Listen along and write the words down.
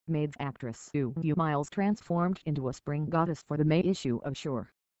Maids actress Jung Yu Mi transformed into a spring goddess for the May issue of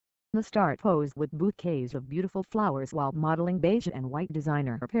Sure. The star posed with bouquets of beautiful flowers while modeling beige and white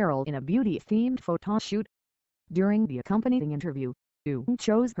designer apparel in a beauty-themed photoshoot. During the accompanying interview, Jung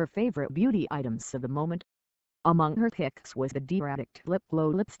chose her favorite beauty items of the moment. Among her picks was the Dear Addict Lip Glow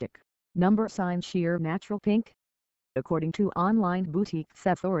lipstick, sheer natural pink. According to online boutique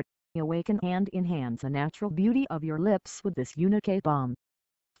Sephora, awaken and enhance the natural beauty of your lips with this unique balm.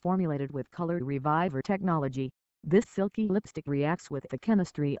 Formulated with color reviver technology, this silky lipstick reacts with the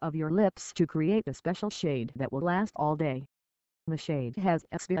chemistry of your lips to create a special shade that will last all day. The shade has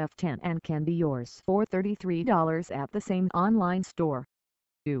SPF 10 and can be yours for $33 at the same online store.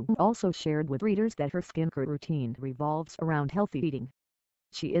 Jung also shared with readers that her skincare routine revolves around healthy eating.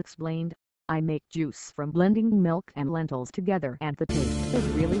 She explained, "I make juice from blending milk and lentils together and the taste is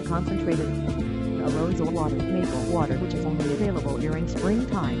really concentrated. A rose water, maple water which is only available during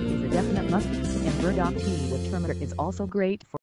springtime is a definite must, and bergamot tea with turmeric is also great for